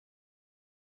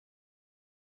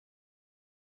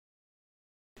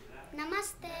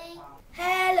Namaste.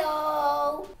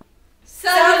 Hello.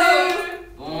 Salut.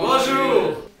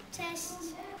 Bonjour.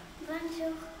 Cześć.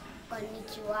 Bonjour.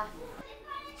 Konnichiwa.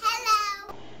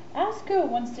 Hello. Our school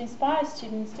wants to inspire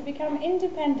students to become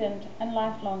independent and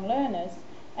lifelong learners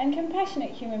and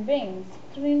compassionate human beings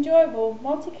through the enjoyable,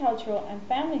 multicultural and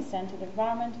family-centred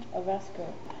environment of our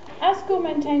school. Our school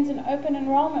maintains an open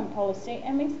enrolment policy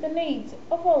and meets the needs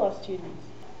of all our students.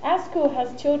 Our school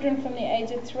has children from the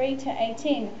age of 3 to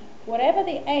 18. Whatever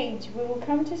the age, we will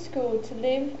come to school to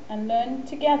live and learn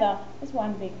together as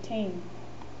one big team.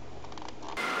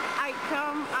 I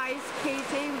come ice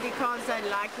skating because I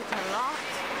like it a lot.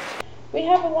 We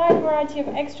have a wide variety of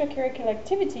extracurricular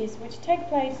activities which take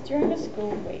place during the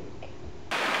school week.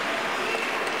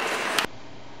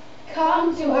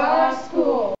 Come to our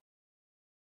school.